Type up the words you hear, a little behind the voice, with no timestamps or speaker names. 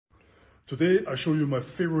Today I show you my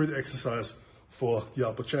favorite exercise for the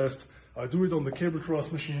upper chest. I do it on the cable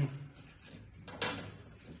cross machine.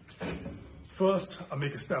 First I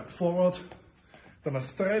make a step forward, then I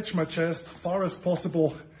stretch my chest far as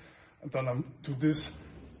possible, and then I do this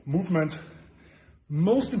movement.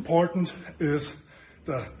 Most important is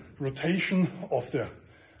the rotation of the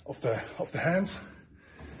hands.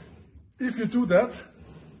 If you do that,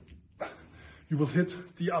 you will hit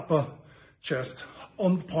the upper chest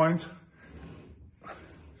on the point.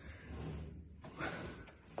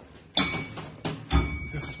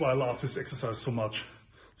 This is why I love this exercise so much.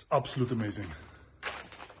 It's absolutely amazing.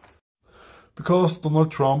 Because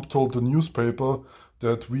Donald Trump told the newspaper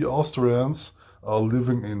that we Austrians are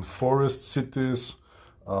living in forest cities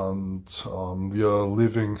and we are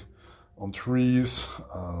living on trees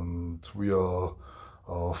and we are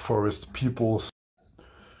forest peoples.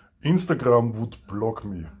 Instagram would block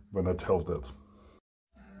me when I tell that.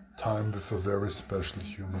 Time with a very special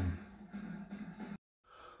human.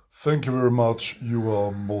 Thank you very much, you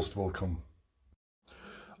are most welcome.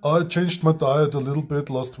 I changed my diet a little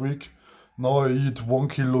bit last week. Now I eat 1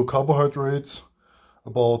 kilo carbohydrates,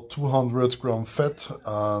 about 200 gram fat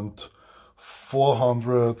and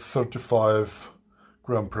 435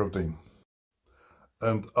 gram protein.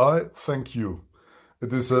 And I thank you.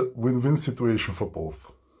 It is a win-win situation for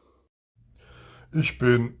both. Ich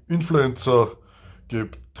bin Influencer,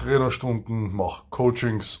 gebe Trainerstunden, mache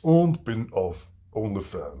Coachings und bin auf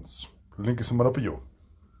OnlyFans. Link is in my bio.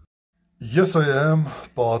 Yes, I am,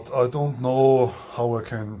 but I don't know how I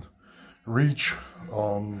can reach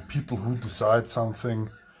people who decide something,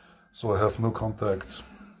 so I have no contacts.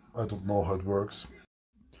 I don't know how it works.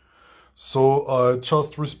 So I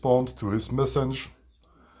just respond to his message,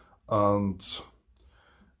 and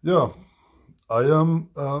yeah, I am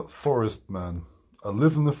a forest man. I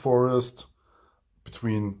live in the forest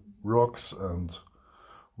between rocks and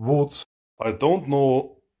woods. I don't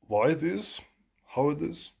know why it is, how it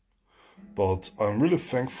is, but I'm really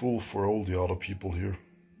thankful for all the other people here.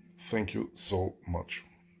 Thank you so much.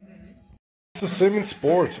 It's the same in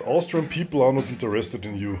sport. Austrian people are not interested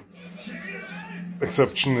in you.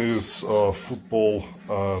 Exception is football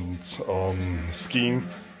and skiing,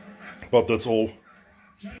 but that's all.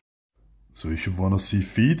 So if you wanna see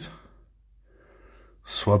feet,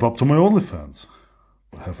 swipe up to my OnlyFans.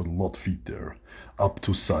 I have a lot of feet there, up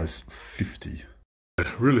to size 50. I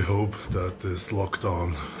really hope that this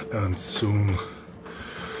lockdown ends soon.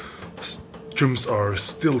 Gyms are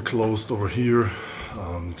still closed over here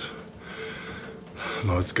and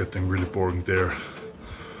now it's getting really boring there.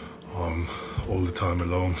 All the time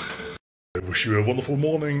alone. I wish you a wonderful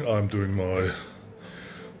morning. I'm doing my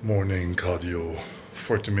morning cardio,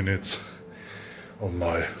 40 minutes on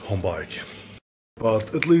my home bike.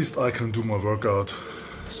 But at least I can do my workout,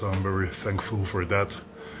 so I'm very thankful for that.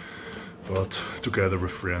 But together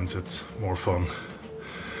with friends it's more fun.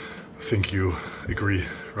 I think you agree,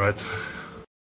 right?